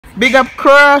Big up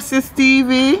Crosses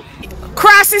TV.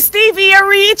 Crosses TV, you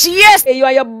reach, yes. Hey, you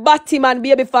are your Batman,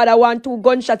 Babyfather, 1-2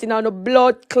 gunshot in on the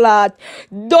blood clot.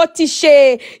 Dirty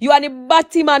Shay, you are the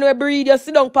Batman where breed, you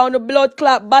sit down on the blood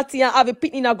clot, Batty and have a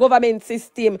pit in a government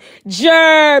system.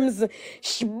 Germs,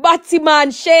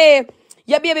 Batman, Shay.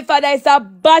 Your Babyfather is a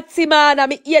Batman. I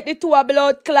mean, eat the two a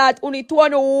blood clot. Only two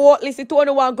on the worthless, two on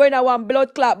the one going to one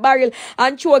blood clot barrel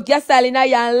and throw gas in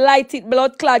here and light it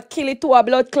blood clot, kill it to a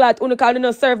blood clot. Only can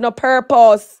not serve no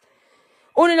purpose.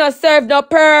 Only not serve no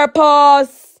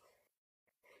purpose.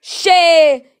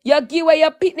 Shay, you give away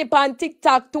your pitney pan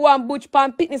TikTok to one butch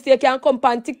pan pitney so you can come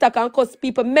pan TikTok and cuss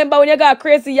people. Remember when you got a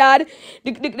crazy yard,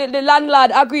 the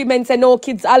landlord agreement say no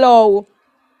kids allow.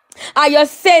 And you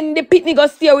send the pitney go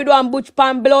stay with one butch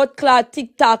pan blood clot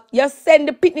TikTok. You send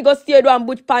the pitney go stay with one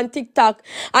butch pan TikTok.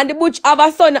 And the butch have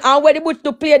a son and where the butch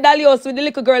to play Dalios with the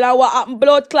little girl and what happen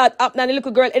blood clot happen and the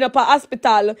little girl end up at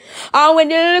hospital. And when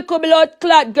the little blood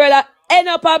clot girl end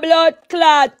up a blood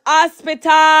clot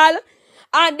hospital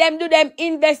and them do them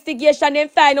investigation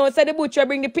and find out so the butcher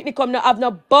bring the pitney come not have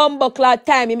no bumbo clot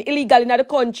time him illegal in the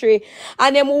country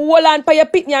and them hold on for your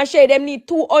pitney and share them need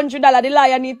 $200. The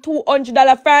lawyer need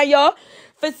 $200 from you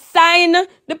for sign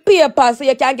the paper so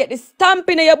you can get the stamp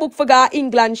in your book for go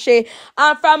England, Shay.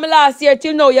 And from last year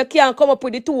till now, you can't come up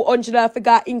with the $200 for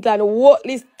go England.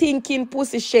 Worthless thinking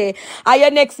pussy, Shay. And your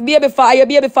next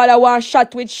Babyfather want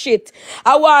shot with shit.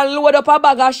 I want load up a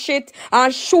bag of shit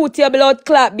and shoot your blood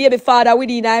clot Babyfather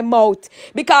within my mouth.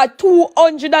 Because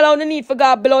 $200 on the need for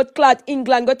go blood clot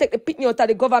England. Go take the pitney out of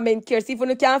the government care. See if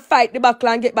you can fight the battle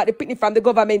and get back the pitney from the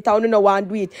government. I don't know want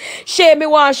to do it. Shay, me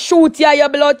want shoot your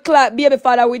blood clot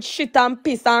Babyfather with shit and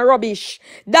piss and rubbish.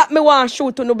 That me want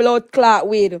shoot on the blood clot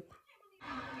with.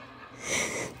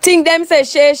 Think them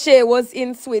say Shay was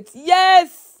in sweet.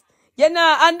 Yes! You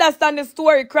know, understand the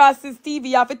story Crosses TV.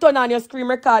 You have to turn on your screen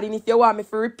recording if you want me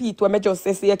to repeat what I just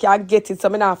say so you can get it.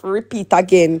 So I have to repeat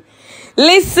again.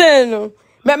 Listen,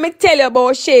 let me tell you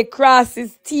about Shay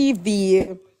Crosses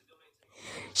TV.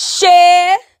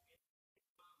 Shay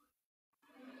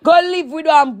go live with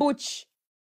one butch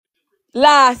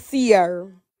last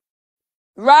year.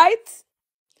 Right?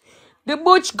 The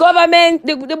butch government,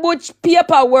 the butch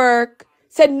paperwork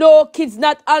said no kids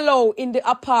not allowed in the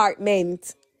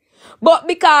apartment. But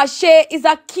because Shay is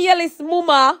a careless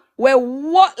mama, we're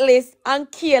worthless and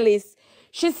careless,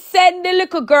 she sent the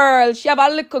little girl, she have a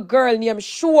little girl named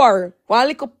Sure, one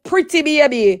little pretty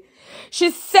baby.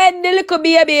 She sent the little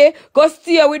baby go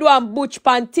stay with one butch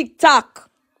pan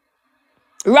TikTok.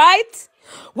 Right?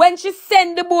 When she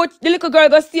send the little girl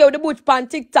go stay with the butch pan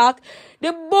TikTok,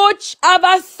 the butch have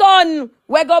a son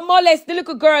where go molest the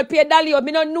little girl, pay Dalio,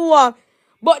 me no know.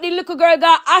 But the little girl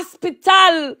got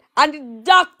hospital and the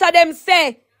doctor them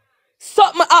say,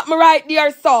 something happen right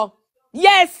there, so.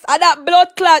 Yes, and that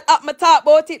blood clot up me talk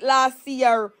about it last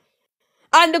year.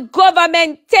 And the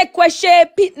government take away Shay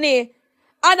pitney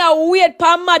and I wait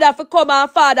for mother for come and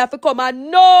father for come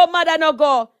and no mother no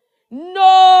go.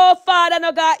 No father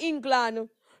no go England.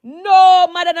 No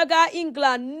mother no go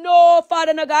England. No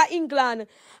father no go England.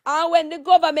 And when the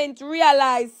government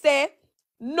realize say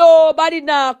nobody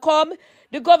now come,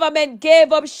 the government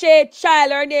gave up Shay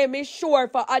child, her name is Sure,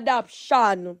 for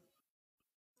adoption.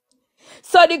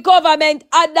 So the government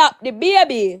adopt the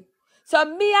baby. So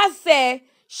me I say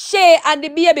Shay and the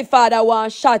Babyfather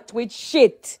want shot with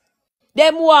shit.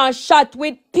 Them want shot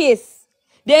with piss.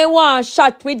 They want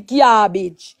shot with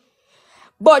garbage.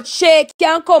 But Shay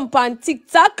can come on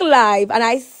TikTok live and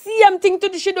I see him thing to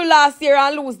do she do last year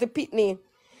and lose the pitney.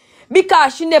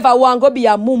 Because she never want to be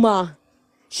a mama.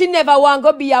 She never want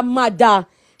to be a mother.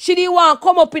 She didn't want to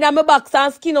come up in my box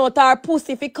and skin out her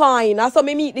pussy for coin. I saw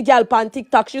me meet the girl on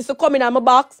TikTok. She used to come in my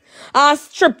box and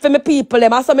strip for me people.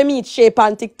 I saw me meet Shay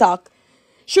on TikTok.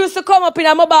 She used to come up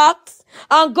in my box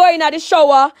and go in the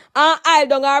shower and hide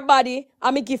down her body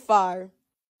and me give her.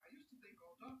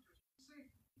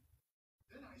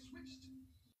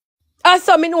 I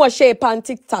saw me know Shay on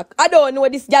TikTok. I don't know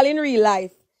this girl in real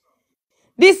life.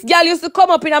 This girl used to come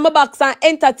up in my box and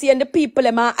entertain the people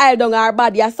and hide down her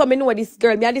body. I saw me know this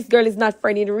girl. Me and this girl is not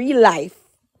friend in real life.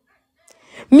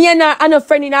 Me and her are not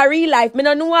friend in her real life. Me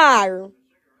no know her.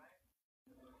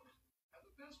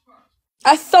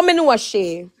 I saw me know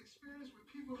Shay.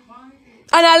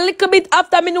 And a little bit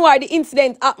after me know her, the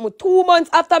incident happened. 2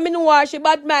 months after me know her, she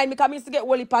bad mind me because I used to get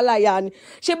Wally Palayan.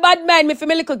 She bad mind me for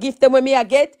me little gift them when me I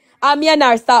get. And me and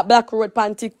her start Black Road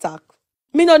on TikTok.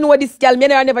 Me no know this girl. Me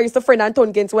and her never used to friend and turn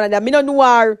against one of them. Me no know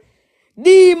her.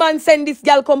 Demon send this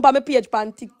girl come on my page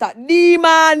on TikTok.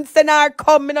 Demon send her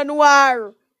come. Me no know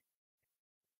her.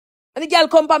 And the girl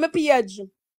come on my page.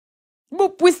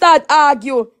 Boop, we start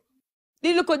argue.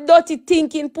 The little dirty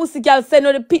thinking pussy girl send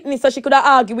her the pitney so she could have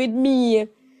argued with me.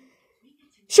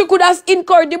 She could have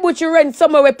encouraged the butcher rent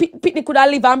somewhere where pitney could have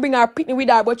live and bring her pitney with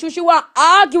her. But she want to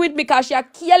argue with me because she a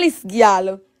careless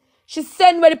girl. She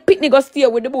send where the pitney go stay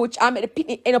with the butch and make the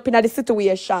pitney end up in the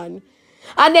situation.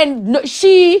 And then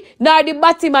she, nor the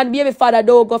Batman baby father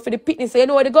don't go for the pitney. So you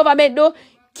know what the government do?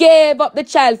 Gave up the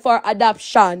child for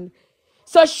adoption.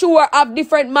 So sure have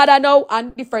different mother now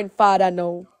and different father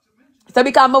now. So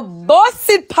because I bust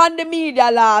it on the media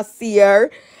last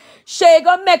year, Shay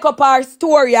gonna make up her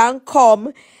story and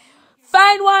come.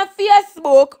 Find one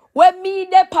Facebook when me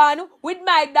depend with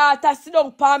my daughter sit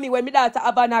down for me when my daughter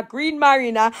have a green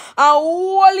marina and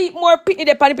whole heap more pitney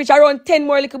de pan the picture, around 10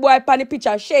 more little boy pan the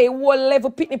picture. Shay whole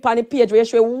level pitney pan the page where you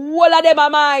show whole of them are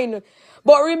mine.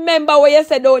 But remember what you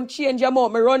said, don't change your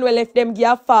mouth. Me run well left them give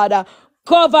a father.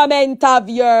 Government of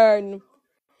yearn.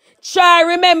 Try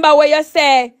remember what you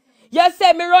say. You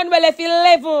say me run well if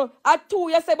 11 at 2.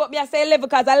 You say but me I say 11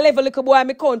 because I level little boy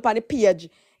me count on the page.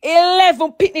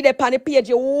 11 pitney de on the page.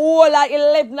 Whole of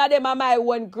 11 of them are my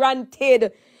one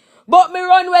granted. But me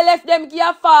run well if them give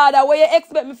a father. Where you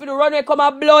expect me for the run where come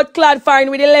a blood clad foreign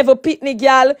with 11 pitney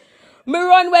girl. Me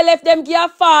run well if them give a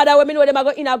father when me know them are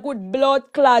go in a good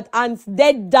blood clad and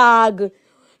dead dog.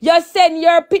 You send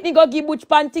your pitney go give butch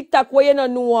pan TikTok where you no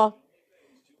know.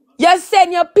 You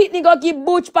send your pitney go give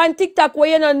butch pan TikTok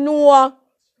where you no know.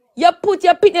 You put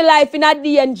your pitney life in a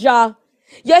danger.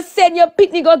 You send your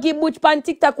pitney go give butch pan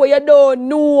TikTok where you don't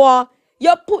know.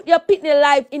 You put your pitney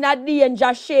life in a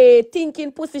danger, Shay.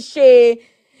 Thinking pussy Shay.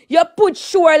 You put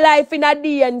sure life in a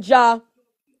danger.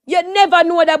 You never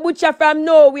know the butcher from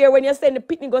nowhere when you send the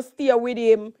pitney go stay with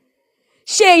him.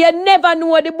 Shay, you never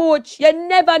know the butch. You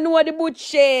never know the butch,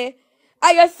 Shay.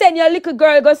 And you send your little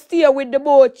girl go stay with the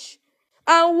butch.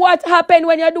 And what happened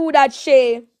when you do that,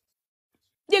 Shay?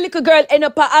 The little girl end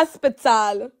up at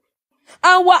hospital.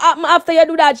 And what happened after you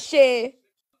do that, Shay?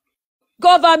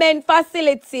 Government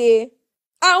facility.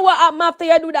 And what happened after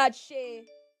you do that, Shay?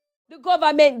 The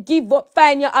government give up,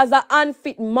 find you as an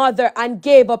unfit mother and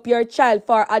gave up your child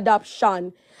for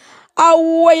adoption.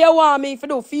 And what you want me to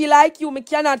do? Feel like you? Me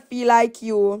cannot feel like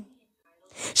you.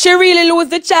 She really lose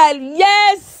the child.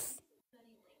 Yes!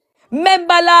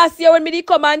 Remember last year when me did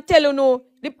come and tell you no,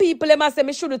 the people them say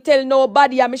me should tell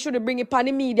nobody and me should bring it on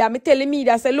the media. Me tell the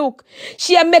media, say look,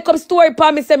 she a make up story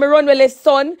for me, say me run with her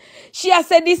son. She a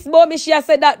said this about me, she a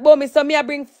said that about me, so me a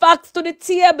bring facts to the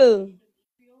table.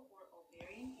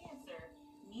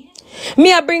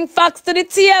 Me a bring facts to the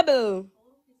table.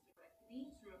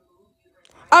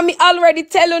 And me already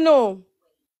tell you no.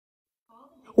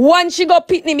 Once she go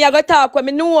pitney, me a go talk when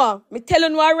me know. Me tell you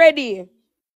no already.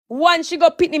 Once she go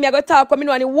pitney, me a go talk when me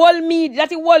know. And the whole media,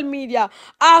 that's the whole media.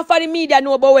 Half of the media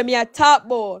know about when me a talk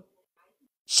about.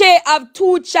 She have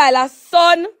 2 child, a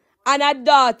son and a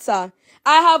daughter.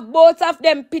 I have both of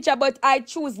them picture, but I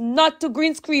choose not to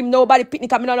green scream nobody pitney.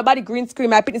 Because me know nobody green scream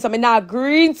my pitney, so me not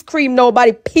green scream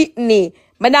nobody pitney.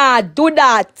 Me not do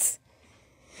that.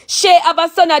 She have a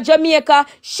son at Jamaica.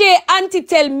 She auntie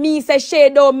tell me, say she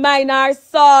don't mind her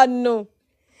son.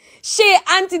 She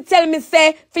auntie tell me,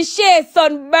 say, for Shay's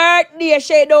son birthday,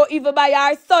 she don't even buy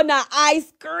her son an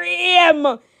ice cream.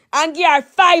 And give her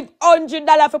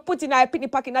 $500 for putting her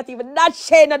pitney pocket, not even that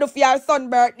she not do for her son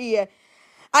birthday.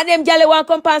 And them gyal want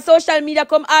come on social media,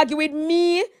 come argue with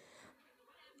me.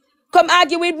 Come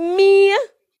argue with me.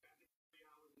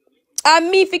 And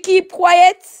me if you keep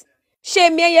quiet. She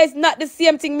me is not the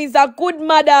same thing. Me's a good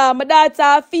mother. My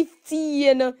daughter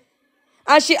 15.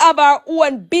 And she have her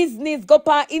own business. Go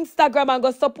on Instagram and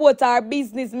go support her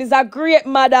business. Me's a great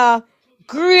mother.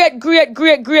 Great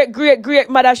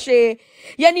mother Shay.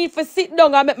 You need to sit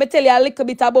down and make me tell you a little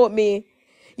bit about me.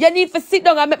 You need to sit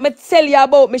down and make me tell you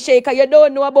about me, Shay, because you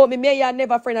don't know about me. Me and you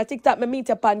never friend. I TikTok me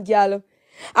meet up on girl.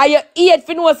 And you eat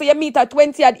for know so you meet a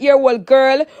 20-year-old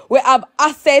girl we have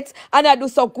assets and I do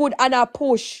so good and I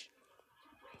push.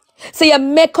 So you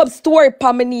make up story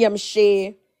for my name,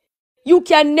 Shay. You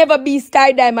can never be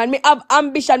Sky Diamond. Me have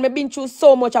ambition. Me been through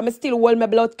so much and me still hold my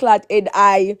blood clot head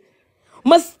high.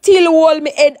 Me still hold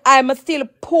me head high. Me still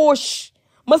push.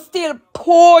 Me still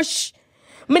push.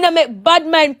 Me not make bad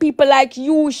mind people like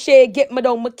you, Shay, get me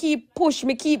down. Me keep push.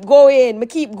 Me keep going. Me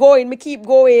keep going. Me keep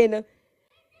going.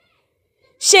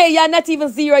 Shay, you're not even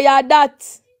zero. You're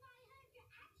that.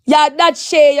 You're that,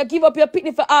 Shay. You give up your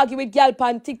pitney for argue with girl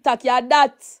on TikTok. You're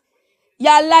that.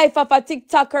 Your life of a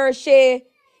TikToker, Shay.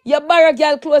 You borrow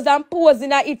girl clothes and pose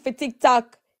in a it for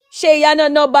TikTok. Shay, you're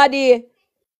not nobody.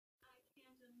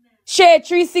 Shay,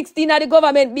 316 at the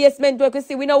government basement where you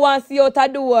see we don't want to see out a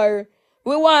door.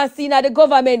 We want to see in the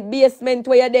government basement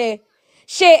where you're there.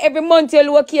 Shay, every month your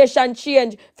location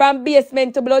change from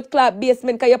basement to blood clot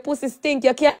basement because your pussy stink.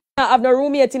 You can't have no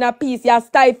roommate in a piece. You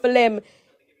stifle them.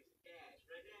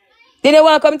 Then you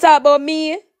want to come talk about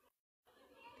me?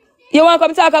 You want to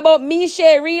come talk about me,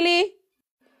 Shay? Really?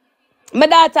 My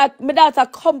daughter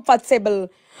comfortable.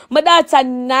 My daughter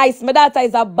nice. My daughter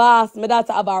is a boss. My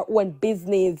daughter have her own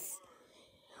business.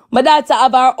 My daughter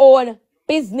have her own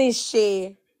business,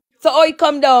 Shay. So how you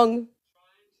come down?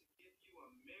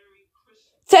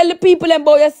 Tell the people them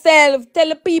about yourself. Tell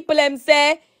the people them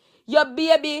say your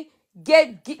baby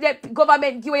get the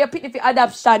government give you your pitney for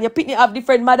adoption. Your pitney have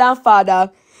different mother and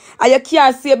father. And you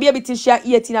can't see your baby till she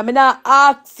 18. I mean, I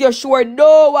ask you sure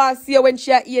don't want to see you when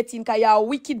she 18 because you're a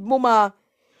wicked mama.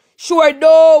 Sure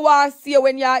don't want to see you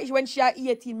when she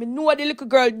 18. Me know the little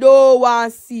girl don't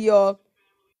want to see you.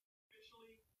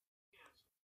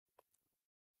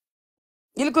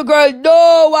 The little girl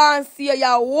don't want to see you. You're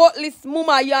a worthless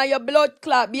mama. You and your blood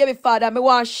clot baby father. Me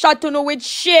want to shot you with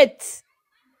shit.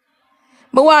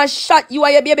 Me want to shot you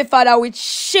and your baby father with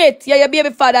shit. Yeah, your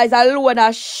baby father is a load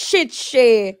of shit,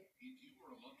 Shay.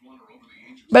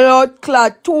 Blood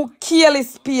clot, 2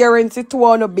 careless parents it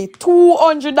wanna be.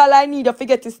 $200 I need you to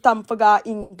get the stamp for go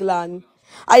England.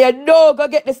 And you don't go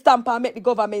get the stamp and make the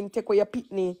government take away your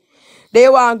pitney. They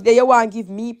want give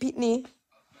me pitney.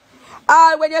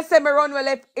 When you say me run well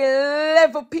left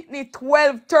 11 pitney,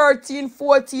 12, 13,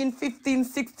 14, 15,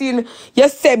 16. You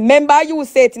say, remember you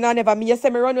say it and never me. You say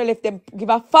me run well left them give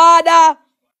a father.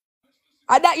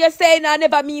 And that you say I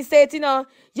never me say it, you know.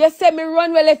 You say me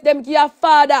run well if them give a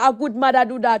father, a good mother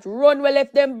do that. Run well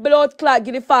if them blood clot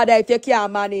give the father if you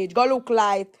can't manage. Go look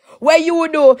like. What you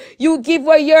do? You give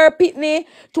away your pitney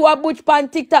to a butch pan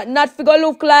TikTok, not for go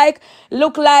look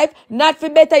like, not for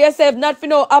better yourself, not for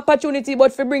no opportunity,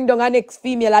 but for bring down a next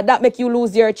female. And that make you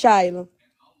lose your child.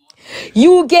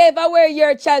 You gave away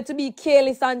your child to be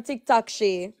careless on TikTok,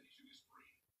 Shay.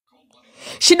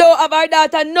 She don't have her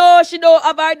daughter. No, she don't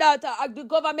have her daughter. The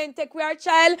government take away her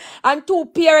child and 2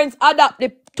 parents adopt.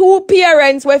 The 2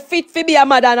 parents were fit for be a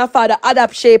mother and a father.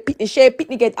 Adopt Shay Pitney. Shay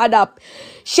Pitney get adopt.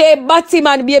 Shay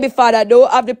Batman baby father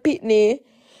don't have the Pitney.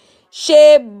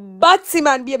 Shay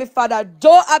Batman baby father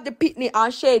don't have the Pitney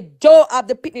and Shay don't have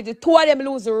the Pitney. The 2 of them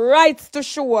lose rights to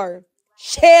sure.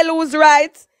 Shay lose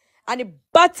rights and the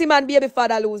Batman baby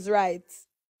father lose rights.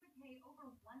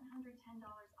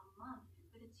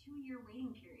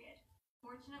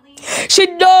 She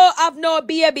don't have no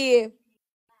baby. $58 a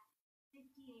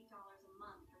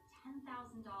month for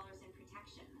 $10,000 in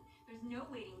protection. There's no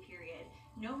waiting period,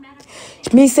 no medical.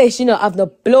 Me say she don't have no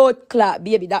blood clot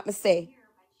baby. That me say.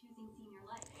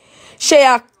 She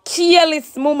a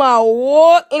careless mama,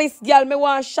 worthless girl. Me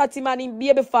want shot him and him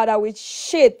baby father with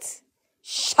shit.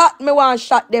 Me want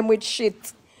shot them with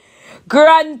shit.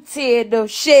 Granted,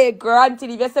 Shay,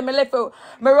 granted. If you say me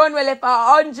run well left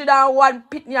 101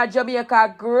 pitney at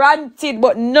Jamaica, granted,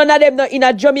 but none of them not in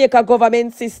a Jamaica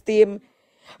government system.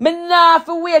 Me nah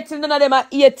for wait till none of them are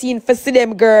 18 for see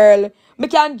them, girl. Me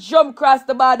can jump across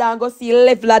the border and go see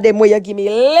level of them where you give me.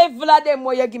 Level of them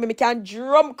where you give me. Me can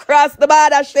jump across the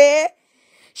border, Shay.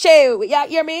 Shay, you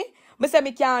hear me? Me say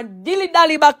me can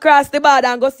dilly-dally back across the border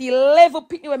and go see level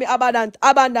pitney where me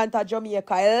abandoned to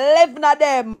Jamaica. 11 of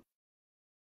them.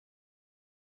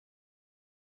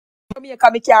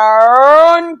 Jamaica, me can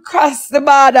run across the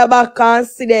border back and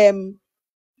see them.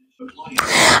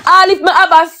 All if me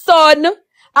have a son,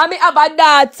 and me have a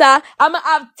daughter, and me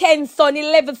have 10 son,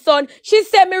 11 son, she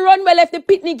said me run well if the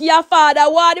pitney give your father.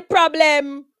 What the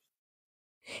problem?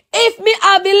 If me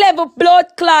have 11 blood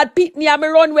clot pitney and me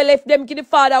run well if them give the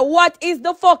father, what is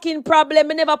the fucking problem?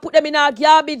 Me never put them in a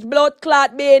garbage blood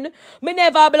clot bin. Me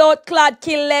never blood clot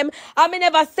kill them. And me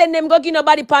never send them go give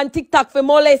nobody pan TikTok for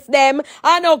molest them.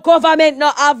 And no government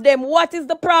not have them. What is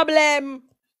the problem?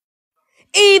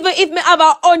 Even if me have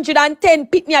 110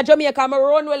 pitney at Jamaica, me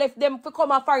run well if them for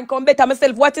come afar and come better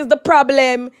myself. What is the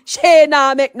problem? She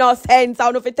nah make no sense. I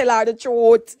don't know if you tell her the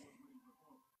truth.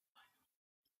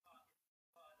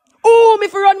 Oh, me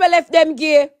for run well left them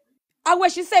gay. I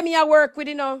wish she say me I work with,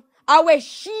 you know. I wish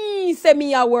she say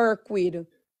me I work with.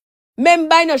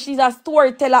 Remember, you know, she's a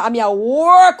storyteller and me I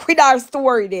work with her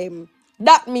story, them.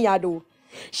 That me I do.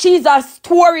 She's a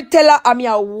storyteller and me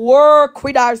I work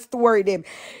with her story, them.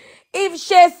 If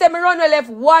she say me run well left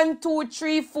 1, 2,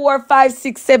 3, 4, 5,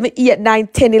 6, 7, 8, 9,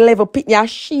 10, 11 pitney,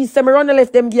 she say me run well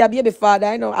left them give a baby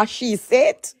father, you know, as she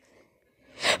said.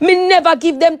 Me never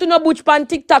give them to no butch pan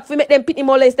TikTok for make them pitney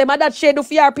molest them. And that Shay do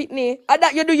for your pitney. And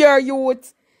that you do your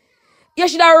youth. You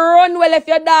should have run well if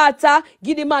your daughter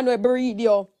give the man who breed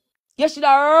you. You should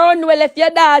have run well if your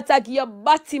daughter give your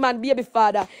body man baby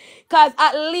father. Cause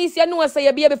at least you know say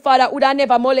your baby father would have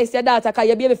never molest your daughter cause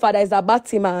your baby father is a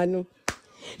batty man.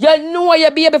 You know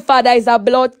your baby father is a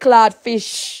blood clot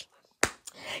fish.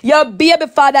 Your baby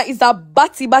father is a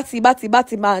batty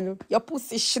man. Your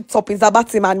pussy shit up is a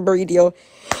batty man breed, yo.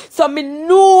 So me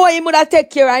know him would take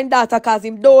care of his daughter cause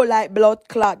him don't like blood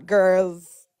clot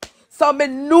girls. So me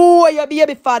know your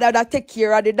baby father would take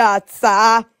care of the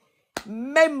daughter.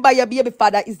 Remember your baby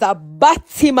father is a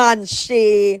batty man,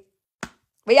 Shay.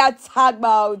 We are talking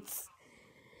about.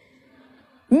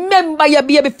 Remember your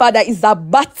baby father is a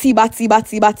batty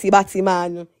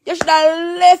man. You should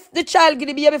have left the child with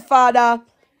the baby father.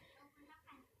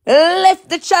 Left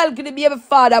the child with the baby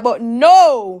father, but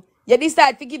no. You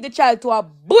decide to give the child to a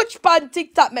butch pan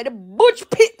TikTok, make the butch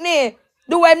pitney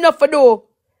do what enough for do.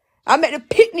 I make the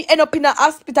pitney end up in a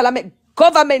hospital. I make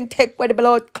government take where the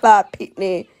blood clot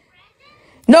pitney.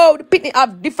 No, the pitney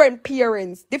have different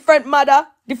parents, different mother,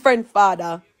 different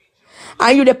father.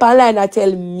 And you the line and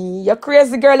tell me, you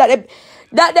crazy girl that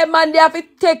the man they have to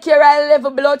take care of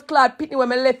level blood clot pitney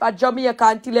when I left at Jamaica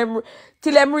until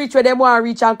them reach where them want to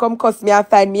reach and come cuss me and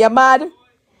find me. You mad?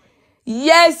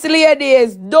 Yes,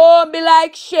 ladies, don't be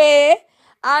like Shay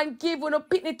and give on a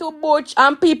pitney to butch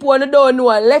and people when you don't know.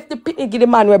 Left the pitney give the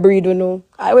man we breed, you know.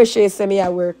 I wish Shay say me I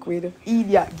work with.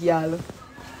 Idiot girl.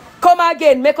 Come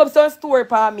again, make up some story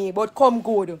for me, but come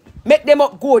good. Make them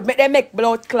up good, make them make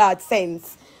blood clot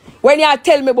sense. When you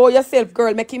tell me about yourself,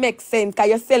 girl, make it make sense. Because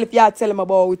yourself, you tell me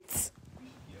about.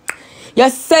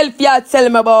 Yourself, you tell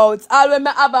me about. All when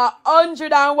I have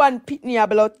 101 pitney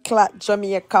blood clot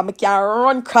Jamaica, I can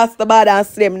run across the border and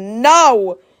see them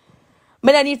now.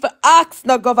 I don't need to ask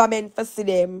no government for see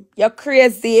them. You're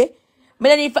crazy. I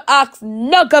don't need to ask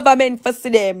no government for see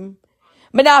them.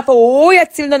 I don't have to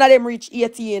wait till none of them reach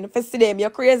 18 for see them. You're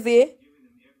crazy.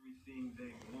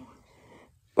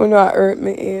 You know what hurt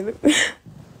me in.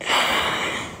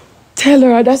 Tell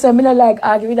her, that's why I don't like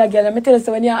arguing with a girl. I tell her,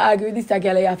 so when you argue with this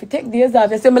girl, you have to take days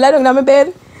off. You say, I lie down on my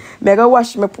bed, I go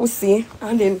wash my pussy,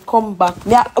 and then come back.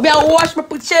 I wash my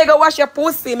pussy, Shay, go wash your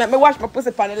pussy. Make me wash my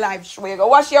pussy for the live show. Go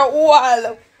wash your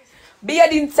wall.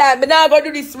 Bearding time, I now go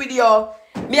do this with you.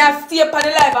 I stay up on the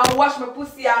live and wash my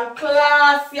pussy and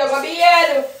class. You go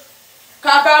beard.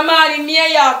 Because I'm in me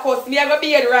and your cuss. I go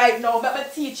beard right now. But my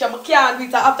teacher, I can't do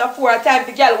it after 4 time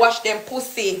the girl wash them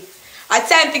pussy. A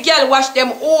time the girl wash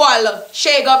them all.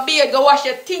 Shay go beard, go wash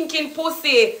your thinking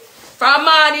pussy. From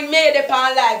morning made up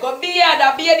and like. Go beard,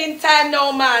 a bearding time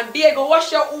now, man. Beard, go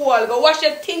wash your all. Go wash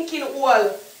your thinking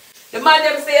all. The man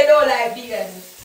them say you don't like beard.